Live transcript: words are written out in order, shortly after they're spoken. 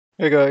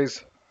Hey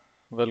guys,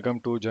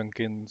 welcome to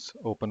Jenkins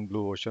Open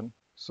Blue Ocean.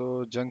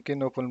 So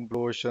Jenkins Open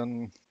Blue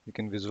Ocean, you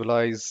can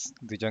visualize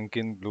the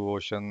Jenkins Blue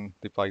Ocean,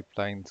 the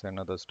pipelines and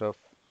other stuff.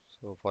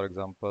 So for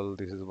example,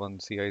 this is one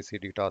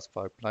CI/CD task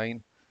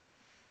pipeline.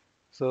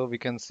 So we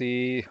can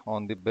see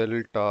on the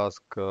build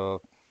task,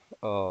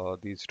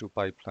 these two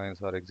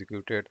pipelines are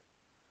executed.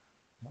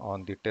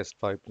 On the test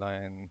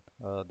pipeline,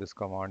 this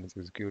command is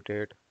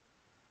executed.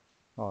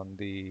 On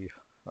the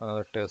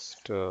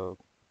test,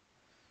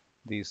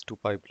 these two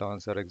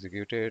pipelines are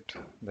executed.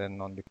 Then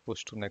on the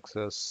push to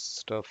Nexus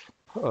stuff,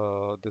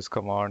 this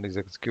command is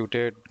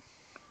executed,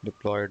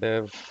 deploy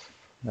dev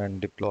and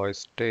deploy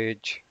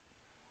stage.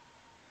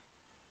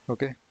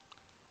 Okay,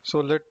 so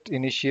let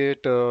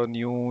initiate a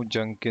new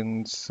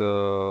Jenkins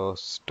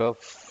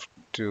stuff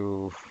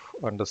to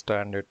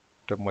understand it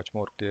much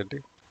more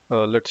clearly.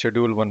 Let's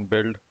schedule one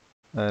build,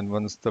 and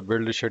once the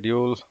build is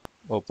scheduled,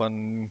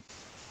 open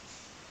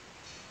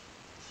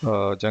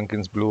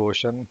Jenkins Blue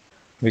Ocean.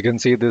 We can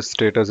see this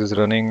status is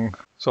running.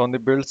 So on the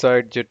build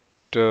side, Jet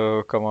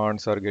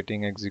commands are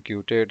getting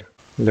executed.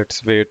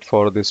 Let's wait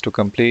for this to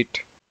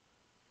complete.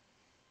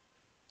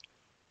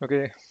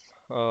 Okay,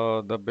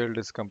 the build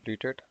is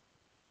completed.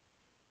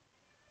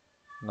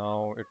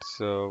 Now it's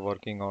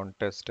working on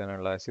test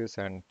analysis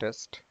and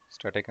test,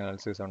 static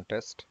analysis on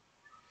test.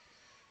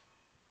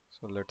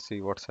 So let's see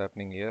what's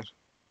happening here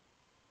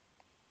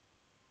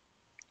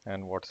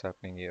and what's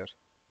happening here.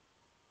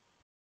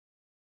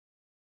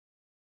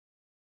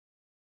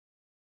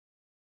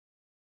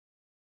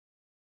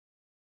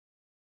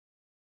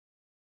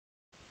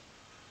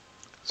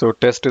 So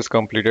test is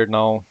completed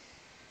now.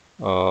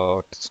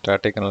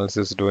 Static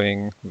analysis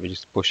doing, which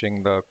is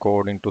pushing the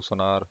code into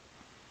Sonar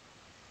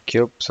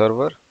Cube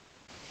server.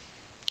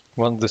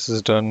 Once this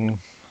is done,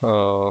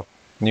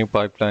 new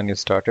pipeline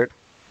is started,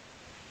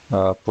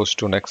 push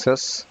to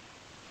Nexus.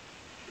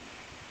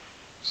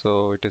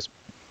 So it is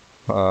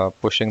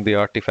pushing the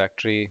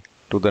Artifactory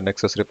to the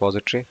Nexus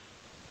repository.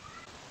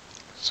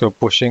 So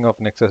pushing of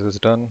Nexus is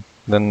done,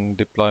 then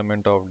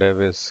deployment of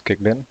dev is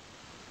kicked in.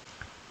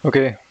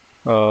 Okay,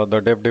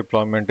 the dev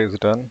deployment is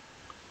done.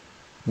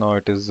 Now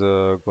it is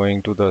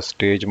going to the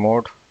stage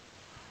mode.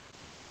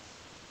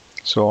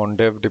 So on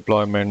dev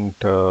deployment,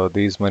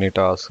 these many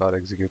tasks are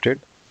executed.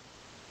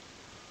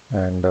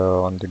 And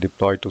on the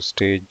deploy to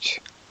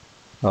stage,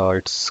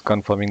 it's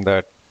confirming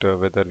that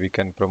whether we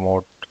can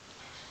promote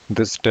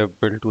this dev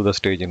build to the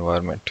stage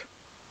environment.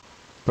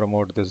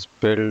 Promote this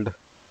build.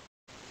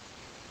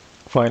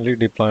 Finally,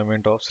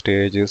 deployment of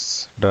stage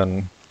is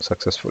done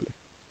successfully.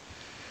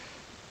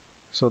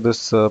 So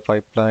this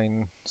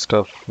pipeline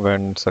stuff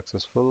went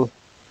successful.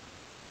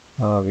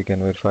 We can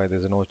verify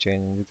there's no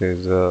change.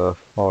 There's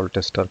all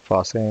tests are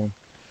passing,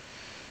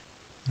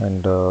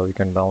 and we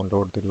can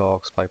download the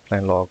logs,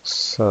 pipeline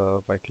logs,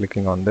 by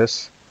clicking on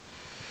this.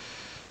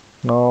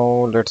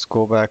 Now let's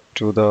go back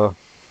to the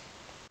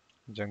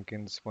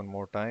Jenkins one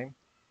more time.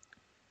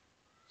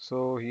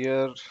 So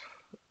here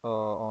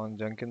on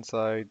Jenkins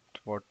side,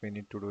 what we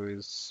need to do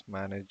is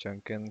manage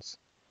Jenkins,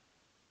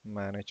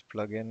 manage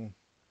plugin,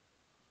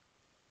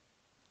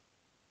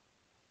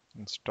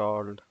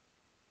 installed.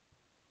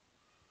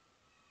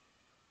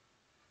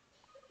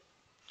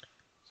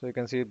 So you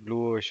can see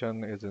Blue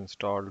Ocean is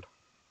installed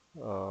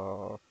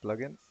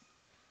plugin.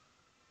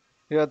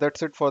 Yeah,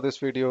 that's it for this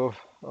video.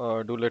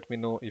 Do let me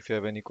know if you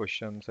have any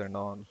questions and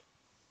all.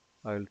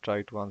 I'll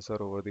try to answer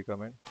over the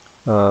comment.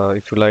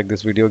 If you like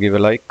this video, give a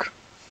like.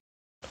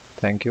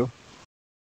 Thank you.